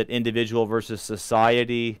 Is it individual versus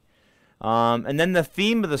society? And then the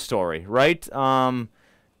theme of the story, right? And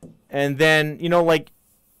then, you know, like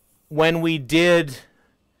when we did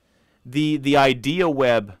the idea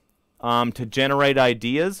web to generate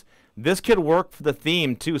ideas, this could work for the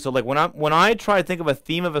theme too. So like when I try to think of a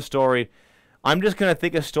theme of a story, I'm just gonna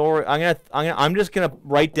think of story. I'm just gonna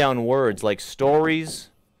write down words like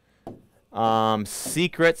stories,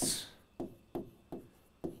 secrets,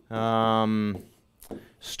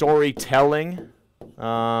 storytelling,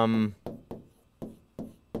 you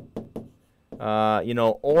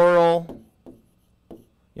know, oral,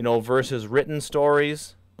 you know, versus written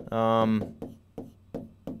stories.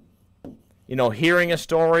 You know, hearing a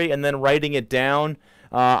story and then writing it down.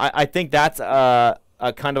 I think that's a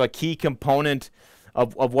kind of a key component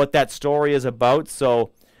of what that story is about.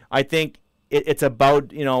 So I think it's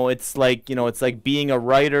about, you know, it's like being a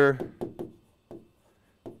writer.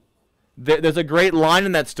 There's a great line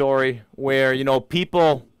in that story where, you know,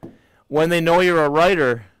 people, when they know you're a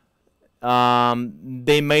writer,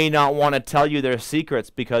 they may not want to tell you their secrets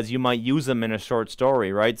because you might use them in a short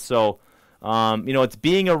story, right? So, you know, it's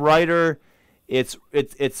being a writer. It's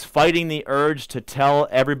fighting the urge to tell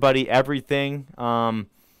everybody everything. I'm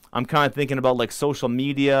kind of thinking about like social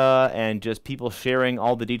media and just people sharing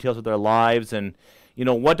all the details of their lives, and you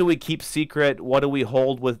know, what do we keep secret? What do we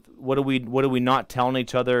hold with? What do we not telling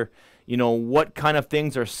each other? You know, what kind of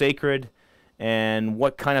things are sacred, and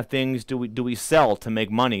what kind of things do we sell to make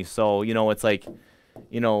money? So, you know, it's like,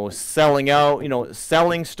 you know, selling out, you know,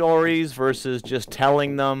 selling stories versus just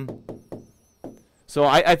telling them. So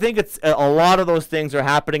I think it's a lot of those things are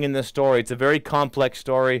happening in this story. It's a very complex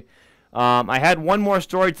story. I had one more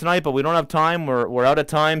story tonight, but we don't have time. We're out of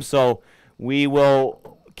time, so we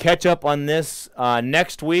will catch up on this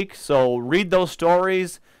next week. So read those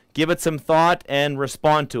stories, give it some thought, and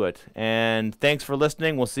respond to it. And thanks for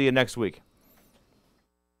listening. We'll see you next week.